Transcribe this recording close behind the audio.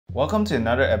Welcome to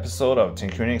another episode of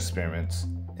Tinkerine Experiments.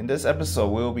 In this episode,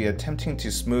 we will be attempting to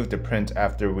smooth the print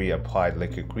after we applied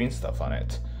liquid green stuff on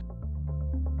it.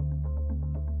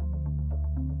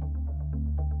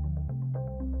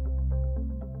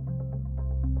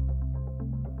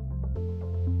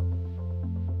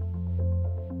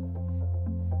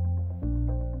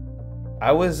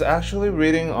 I was actually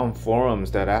reading on forums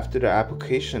that after the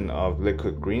application of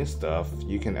liquid green stuff,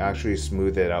 you can actually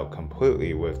smooth it out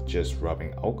completely with just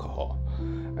rubbing alcohol.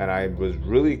 And I was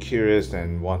really curious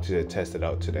and wanted to test it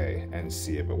out today and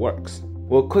see if it works.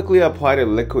 We'll quickly apply the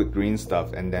liquid green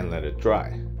stuff and then let it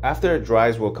dry. After it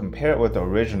dries, we'll compare it with the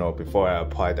original before I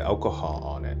apply the alcohol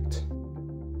on it.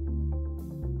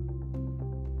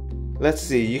 Let's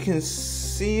see, you can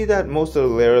see that most of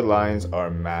the layer lines are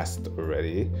masked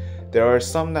already. There are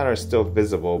some that are still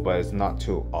visible, but it's not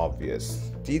too obvious.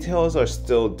 Details are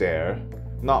still there.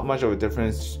 Not much of a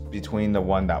difference between the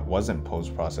one that wasn't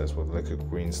post-processed with liquid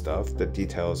green stuff. The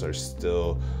details are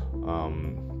still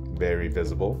very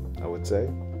visible, I would say.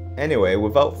 Anyway,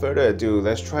 without further ado,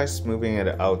 let's try smoothing it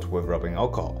out with rubbing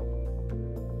alcohol.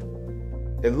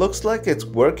 It looks like it's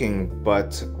working,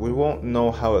 but we won't know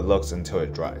how it looks until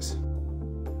it dries.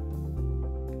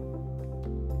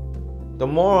 The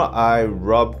more I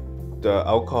rub the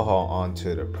alcohol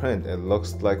onto the print, it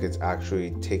looks like it's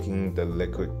actually taking the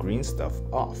liquid green stuff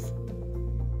off.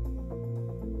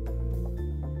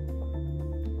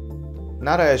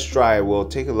 Now that it's dry, we'll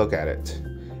take a look at it.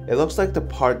 It looks like the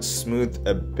parts smoothed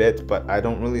a bit, but I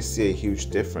don't really see a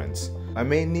huge difference. I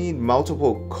may need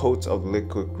multiple coats of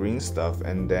liquid green stuff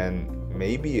and then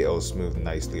maybe it'll smooth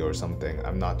nicely or something.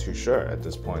 I'm not too sure at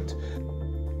this point.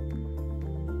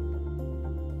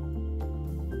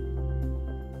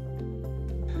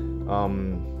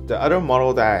 The other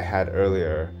model that I had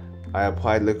earlier, I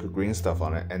applied liquid green stuff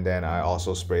on it and then I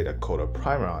also sprayed a coat of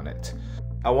primer on it.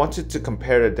 I wanted to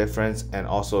compare the difference and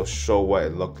also show what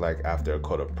it looked like after a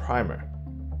coat of primer.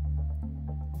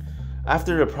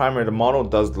 After the primer, the model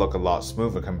does look a lot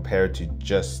smoother compared to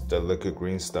just the liquid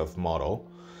green stuff model.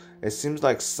 It seems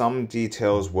like some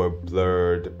details were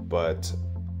blurred, but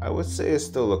I would say it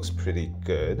still looks pretty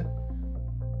good.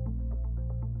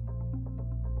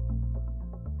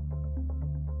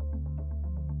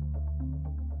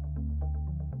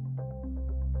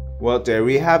 Well, there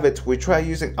we have it. We tried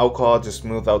using alcohol to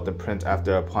smooth out the print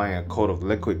after applying a coat of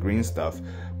liquid green stuff,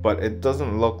 but it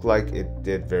doesn't look like it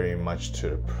did very much to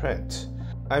the print.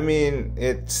 I mean,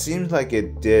 it seems like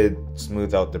it did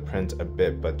smooth out the print a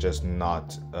bit, but just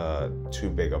not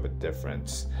too big of a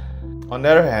difference. On the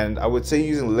other hand, I would say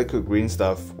using liquid green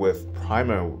stuff with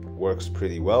primer works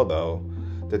pretty well though.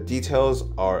 The details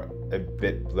are a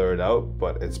bit blurred out,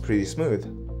 but it's pretty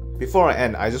smooth. Before I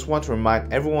end, I just want to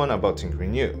remind everyone about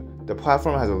Tinkerine U. The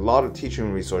platform has a lot of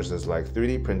teaching resources like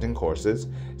 3D printing courses,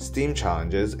 STEAM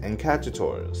challenges, and CAD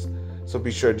tutorials. So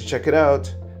be sure to check it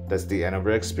out. That's the end of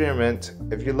our experiment.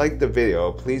 If you liked the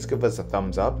video, please give us a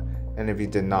thumbs up, and if you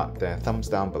did not, then a thumbs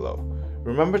down below.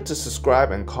 Remember to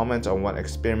subscribe and comment on what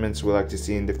experiments we'd like to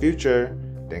see in the future.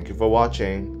 Thank you for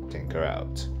watching. Tinker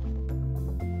out.